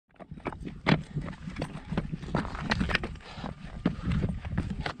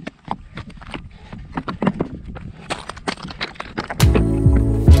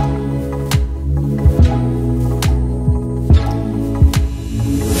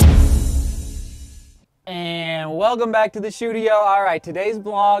welcome back to the studio. All right, today's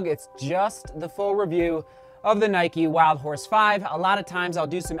vlog, it's just the full review of the Nike Wildhorse 5. A lot of times I'll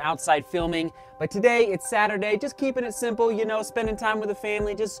do some outside filming, but today it's Saturday, just keeping it simple, you know, spending time with the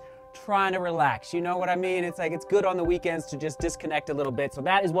family, just trying to relax, you know what I mean? It's like, it's good on the weekends to just disconnect a little bit. So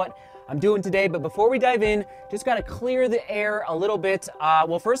that is what I'm doing today. But before we dive in, just gotta clear the air a little bit.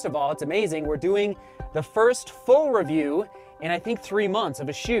 Well, first of all, it's amazing. We're doing the first full review in I think 3 months of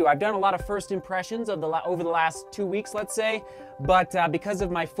a shoe. I've done a lot of first impressions of over the last 2 weeks, let's say, but because of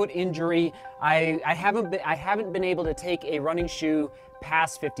my foot injury, I haven't been able to take a running shoe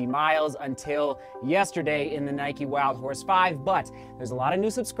past 50 miles until yesterday in the Nike Wildhorse 5, but there's a lot of new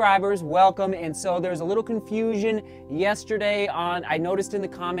subscribers, welcome, and so there's a little confusion yesterday I noticed in the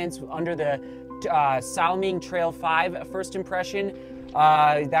comments under the Salming Trail 5 first impression,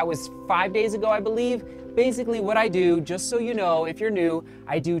 that was 5 days ago, I believe. Basically what I do, just so you know, if you're new,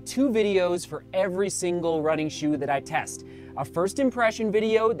 I do 2 videos for every single running shoe that I test. A first impression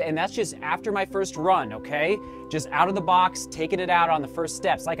video, and that's just after my first run, okay? Just out of the box, taking it out on the first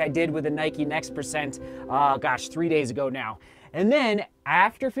steps, like I did with the Nike Next Percent, 3 days ago now. And then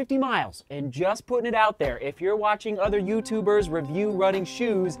after 50 miles, and just putting it out there, if you're watching other YouTubers review running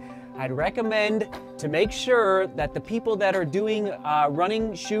shoes, I'd recommend to make sure that the people that are doing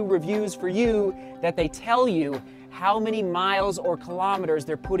running shoe reviews for you, that they tell you how many miles or kilometers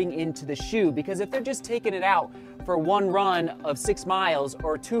they're putting into the shoe. Because if they're just taking it out for 1 run of 6 miles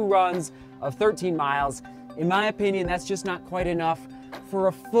or 2 runs of 13 miles, in my opinion, that's just not quite enough for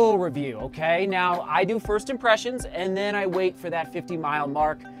a full review, okay? Now, I do first impressions, and then I wait for that 50-mile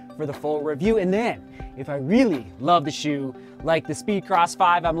mark for the full review. And then, if I really love the shoe, like the Speedcross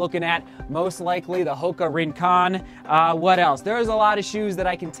 5 I'm looking at, most likely the Hoka Rincon. What else? There's a lot of shoes that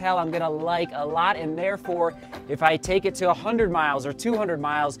I can tell I'm gonna like a lot, and therefore, if I take it to 100 miles or 200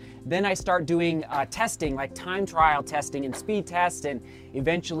 miles, then I start doing testing, like time trial testing and speed tests, and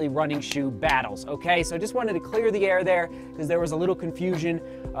eventually running shoe battles, okay? So just wanted to clear the air there, because there was a little confusion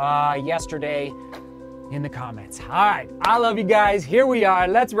yesterday in the comments. All right, I love you guys. Here we are.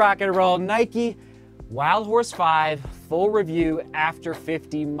 Let's rock and roll. Nike Wildhorse 5 full review after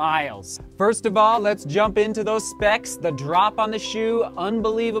 50 miles. First of all, let's jump into those specs. The drop on the shoe,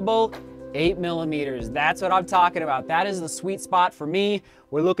 unbelievable. 8 millimeters. That's what I'm talking about. That is the sweet spot for me.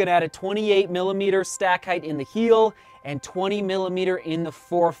 We're looking at a 28 millimeter stack height in the heel and 20 millimeter in the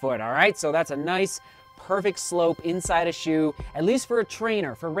forefoot. All right, so that's a nice perfect slope inside a shoe, at least for a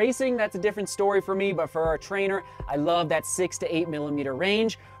trainer. For racing, that's a different story for me, but for a trainer, I love that 6 to 8 millimeter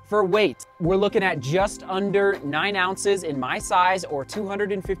range. For weight, we're looking at just under 9 ounces in my size, or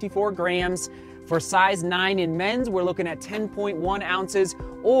 254 grams. For size 9 in men's, we're looking at 10.1 ounces,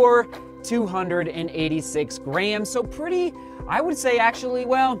 or 286 grams. So pretty, I would say actually,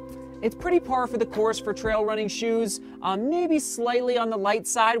 well, it's pretty par for the course for trail running shoes. Maybe slightly on the light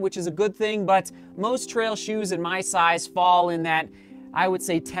side, which is a good thing, but most trail shoes in my size fall in that, I would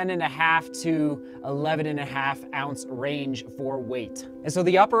say 10.5 to 11.5 ounce range for weight. And so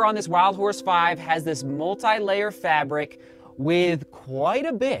the upper on this Wildhorse 5 has this multi-layer fabric with quite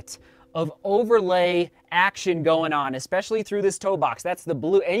a bit of overlay action going on, especially through this toe box. That's the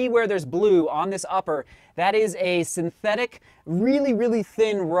blue. Anywhere there's blue on this upper, that is a synthetic, really, really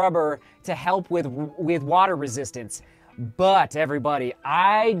thin rubber to help with water resistance. But everybody,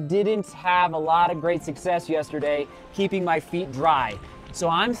 I didn't have a lot of great success yesterday keeping my feet dry. So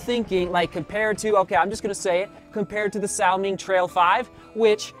I'm thinking, like, compared to, okay, I'm just gonna say it, compared to the Salming Trail 5,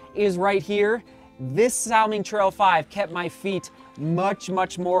 which is right here, this Salming Trail 5 kept my feet much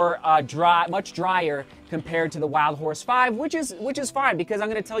more much drier compared to the Wildhorse 5, which is fine, because I'm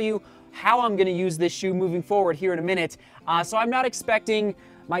gonna tell you how I'm gonna use this shoe moving forward here in a minute. So I'm not expecting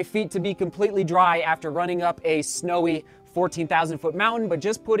my feet to be completely dry after running up a snowy 14,000 foot mountain, but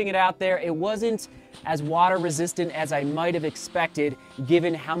just putting it out there, it wasn't as water resistant as I might have expected,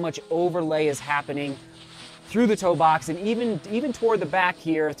 given how much overlay is happening through the toe box and even toward the back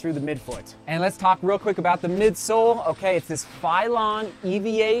here through the midfoot. And let's talk real quick about the midsole. Okay, it's this Falcon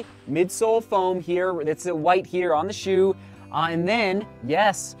EVA midsole foam here. It's a white here on the shoe. And then,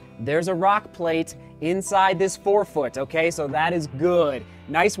 yes, there's a rock plate inside this forefoot, okay? So that is good.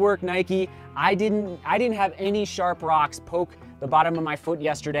 Nice work, Nike. I didn't have any sharp rocks poke the bottom of my foot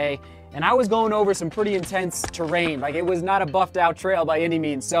yesterday, and I was going over some pretty intense terrain. Like, it was not a buffed out trail by any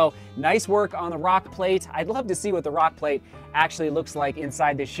means. So nice work on the rock plate. I'd love to see what the rock plate actually looks like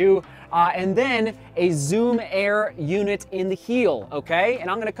inside the shoe. And then a Zoom Air unit in the heel, okay? And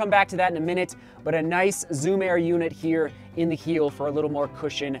I'm gonna come back to that in a minute, but a nice Zoom Air unit here in the heel for a little more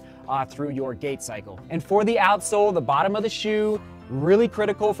cushion through your gait cycle. And for the outsole, the bottom of the shoe, really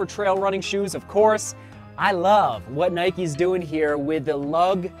critical for trail running shoes, of course. I love what Nike's doing here with the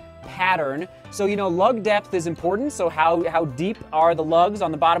lug pattern. So, you know, lug depth is important. So how deep are the lugs on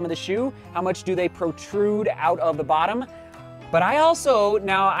the bottom of the shoe? How much do they protrude out of the bottom? But I also,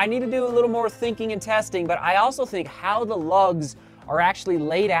 now I need to do a little more thinking and testing, but I also think how the lugs are actually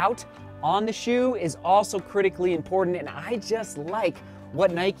laid out on the shoe is also critically important. And I just like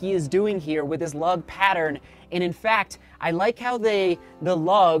what Nike is doing here with this lug pattern. And in fact, I like how the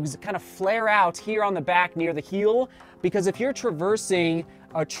lugs kind of flare out here on the back near the heel, because if you're traversing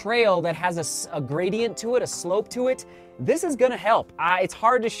a trail that has a gradient to it, a slope to it, this is gonna help. It's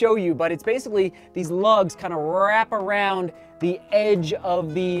hard to show you, but it's basically these lugs kind of wrap around the edge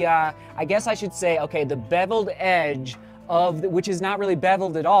of the, I guess I should say, okay, the beveled edge of, which is not really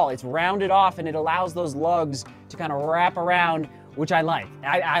beveled at all. It's rounded off and it allows those lugs to kind of wrap around, which I like.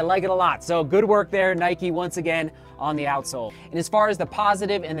 I like it a lot. So good work there, Nike, once again on the outsole. And as far as the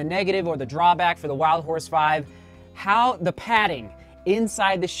positive and the negative or the drawback for the Wildhorse 5, how the padding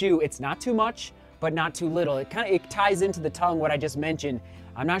inside the shoe, it's not too much, but not too little. It ties into the tongue, what I just mentioned.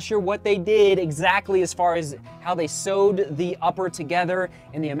 I'm not sure what they did exactly as far as how they sewed the upper together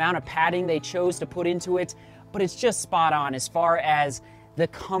and the amount of padding they chose to put into it, but it's just spot on as far as the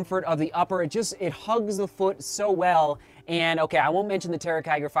comfort of the upper. It hugs the foot so well. And okay, I won't mention the Terra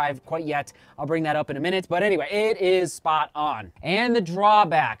Kiger 5 quite yet. I'll bring that up in a minute. But anyway, it is spot on. And the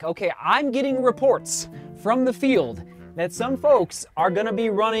drawback. Okay, I'm getting reports from the field that some folks are gonna be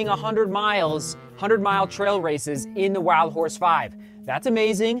running 100-mile trail races in the Wildhorse 5. That's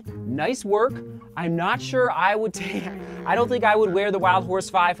amazing, nice work. I'm not sure I don't think I would wear the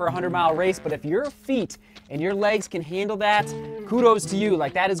Wildhorse 5 for a 100-mile race, but if your feet and your legs can handle that, kudos to you,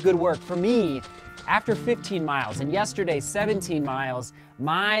 like that is good work. For me, after 15 miles and yesterday 17 miles,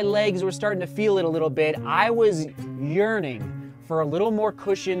 my legs were starting to feel it a little bit. I was yearning for a little more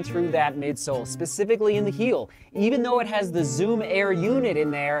cushion through that midsole, specifically in the heel. Even though it has the Zoom Air unit in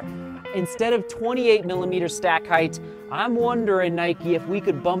there, instead of 28mm stack height, I'm wondering, Nike, if we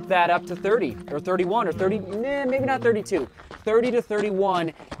could bump that up to 30 or 31 or 30, maybe not 32, 30 to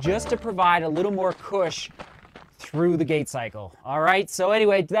 31, just to provide a little more cush through the gait cycle. All right, so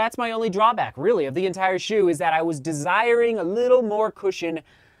anyway, that's my only drawback, really, of the entire shoe, is that I was desiring a little more cushion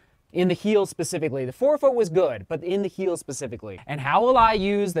in the heel specifically. The forefoot was good, but in the heel specifically. And how will I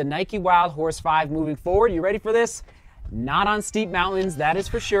use the Nike Wildhorse 5 moving forward? You ready for this? Not on steep mountains, that is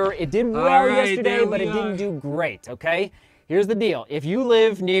for sure. It did well yesterday, but it didn't do great, okay? Here's the deal. If you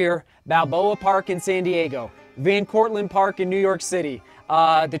live near Balboa Park in San Diego, Van Cortlandt Park in New York City,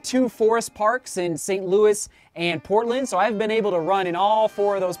 the two forest parks in St. Louis and Portland, so I've been able to run in all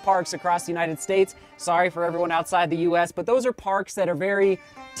four of those parks across the United States. Sorry for everyone outside the US, but those are parks that are very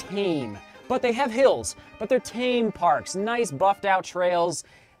tame. But they have hills, but they're tame parks, nice buffed out trails.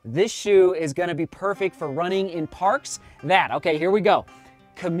 This shoe is gonna be perfect for running in parks. Okay, here we go.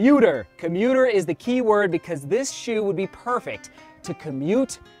 Commuter. Commuter is the key word because this shoe would be perfect to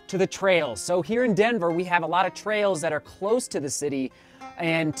commute to the trails. So here in Denver, we have a lot of trails that are close to the city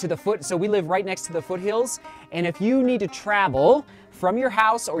and to the foot. So we live right next to the foothills. And if you need to travel from your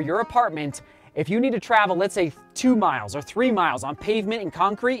house or your apartment, if you need to travel, let's say 2 miles or 3 miles on pavement and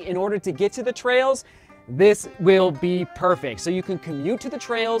concrete in order to get to the trails, this will be perfect. So you can commute to the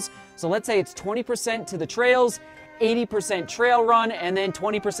trails. So let's say it's 20% to the trails, 80% trail run, and then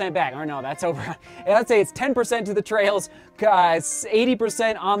 20% back. Or no, that's over. Let's say it's 10% to the trails,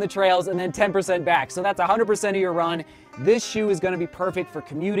 80% on the trails, and then 10% back. So that's 100% of your run. This shoe is gonna be perfect for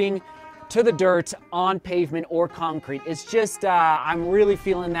commuting to the dirt on pavement or concrete. It's just, I'm really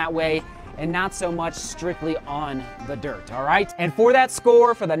feeling that way, and not so much strictly on the dirt, all right? And for that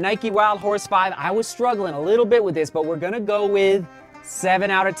score for the Nike Wildhorse 5, I was struggling a little bit with this, but we're gonna go with 7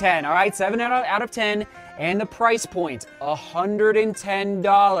 out of 10, all right? 7 out of 10, and the price point,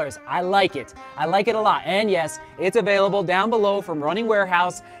 $110. I like it a lot. And yes, it's available down below from Running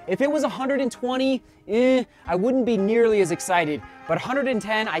Warehouse. If it was $120, I wouldn't be nearly as excited, but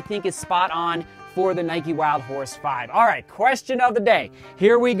 $110 I think is spot on for the Nike Wildhorse 5. All right, question of the day.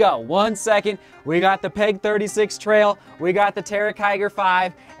 Here we go. 1 second. We got the Peg 36 Trail, we got the Terra Kiger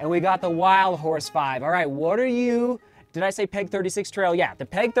 5, and we got the Wildhorse 5. All right, what are you, did I say Peg 36 Trail? Yeah, the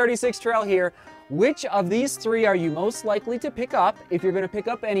Peg 36 Trail here. Which of these three are you most likely to pick up if you're going to pick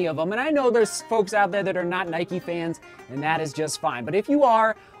up any of them? And I know there's folks out there that are not Nike fans, and that is just fine. But if you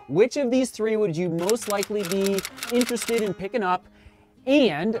are, which of these three would you most likely be interested in picking up?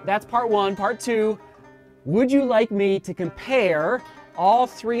 And that's part one. Part two, would you like me to compare all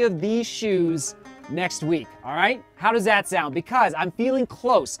three of these shoes next week? All right, how does that sound? Because I'm feeling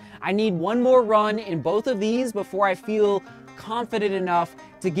close. I need one more run in both of these before I feel confident enough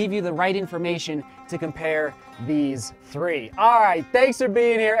to give you the right information to compare these three. All right, thanks for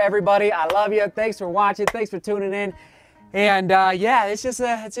being here, everybody. I love you. Thanks for watching. Thanks for tuning in. And yeah, it's just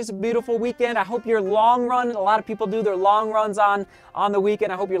a beautiful weekend. I hope your long run, a lot of people do their long runs on the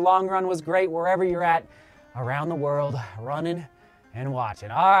weekend. I hope your long run was great wherever you're at around the world, running and watching.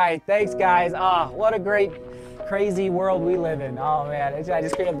 All right, thanks guys. What a great, crazy world we live in. Oh man, I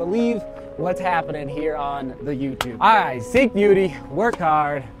just can't believe what's happening here on the YouTube. All right, seek beauty, work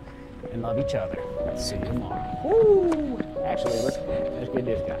hard, and love each other. See you tomorrow. Woo! Actually, let's get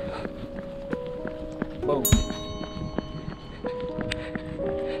this guy. Boom.